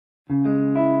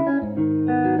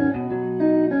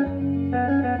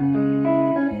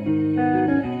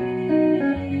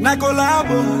Na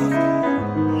Collabo,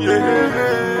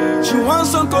 yeah. She wants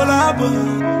some Collabo.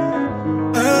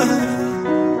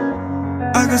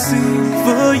 I can sing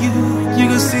for you, you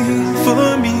can sing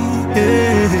for me.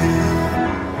 Yeah.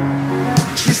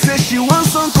 She said she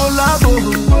wants some Collabo.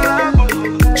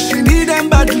 She need them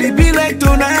badly, be like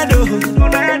tornado.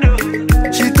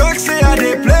 She talks say I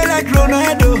they play like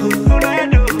Ronaldo.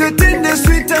 The thing they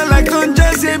sweeter like Don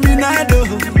Jazzy and Minado.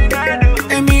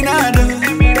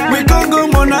 We gon' go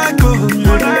Monaco.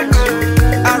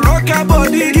 I rock her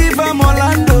body, give her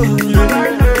Orlando.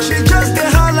 She just the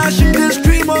holla, she the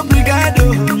scream obrigado.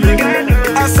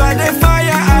 As I the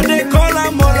fire, I they call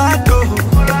her Molato.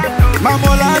 My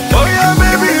Molato. Oh yeah,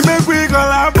 baby, make we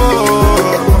collabo.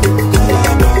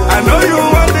 I know you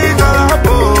want the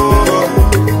collabo.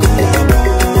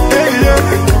 Hey yeah,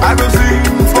 I go sing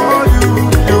for you,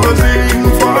 you go sing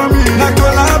for me. Na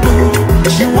collabo,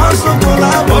 she wants some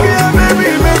collabo. Oh yeah, baby,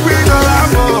 make we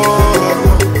collabo.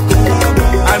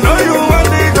 I know you want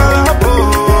the collabo.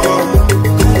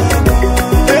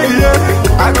 Hey yeah,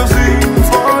 I go sing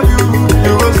for you,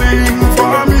 you go sing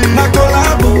for me. Na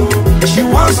collabo, she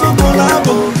wants some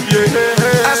collabo.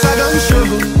 Yeah, as I don't show,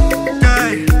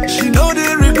 guy, she know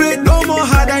they regret no more.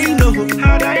 How I know,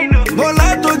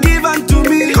 Molato give to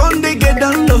me, come they get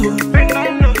down low.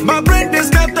 My brain they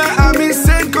scatter, I'm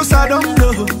insane 'cause I don't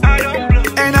blow.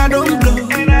 And I don't blow,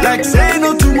 like say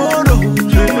no tomorrow.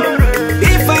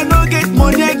 If I don't get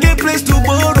money, I get place to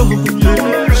borrow.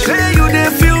 Say you they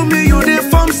feel me, you they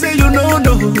form, say you know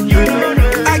no.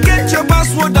 I get your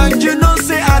password and you know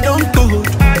say I don't code.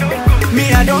 Me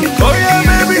I don't code. Oh yeah,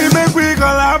 baby, make we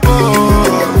collabo.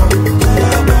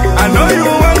 I know you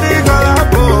want the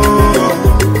collabo.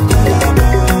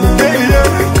 Hey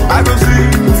yeah, I go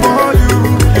sing for you,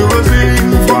 you go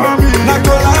sing for me. Na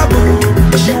collabo,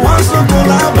 she wants some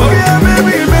collabo. Oh yeah,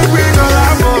 baby, make we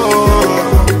collabo.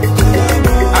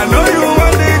 I know you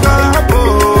want the collabo.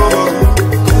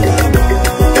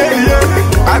 Hey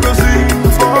yeah, I go sing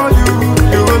for you,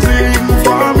 you go sing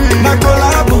for me. Na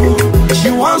collabo, she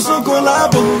wants some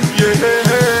collabo. Yeah,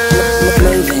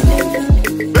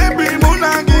 baby,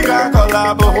 Muna giga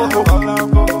collabo.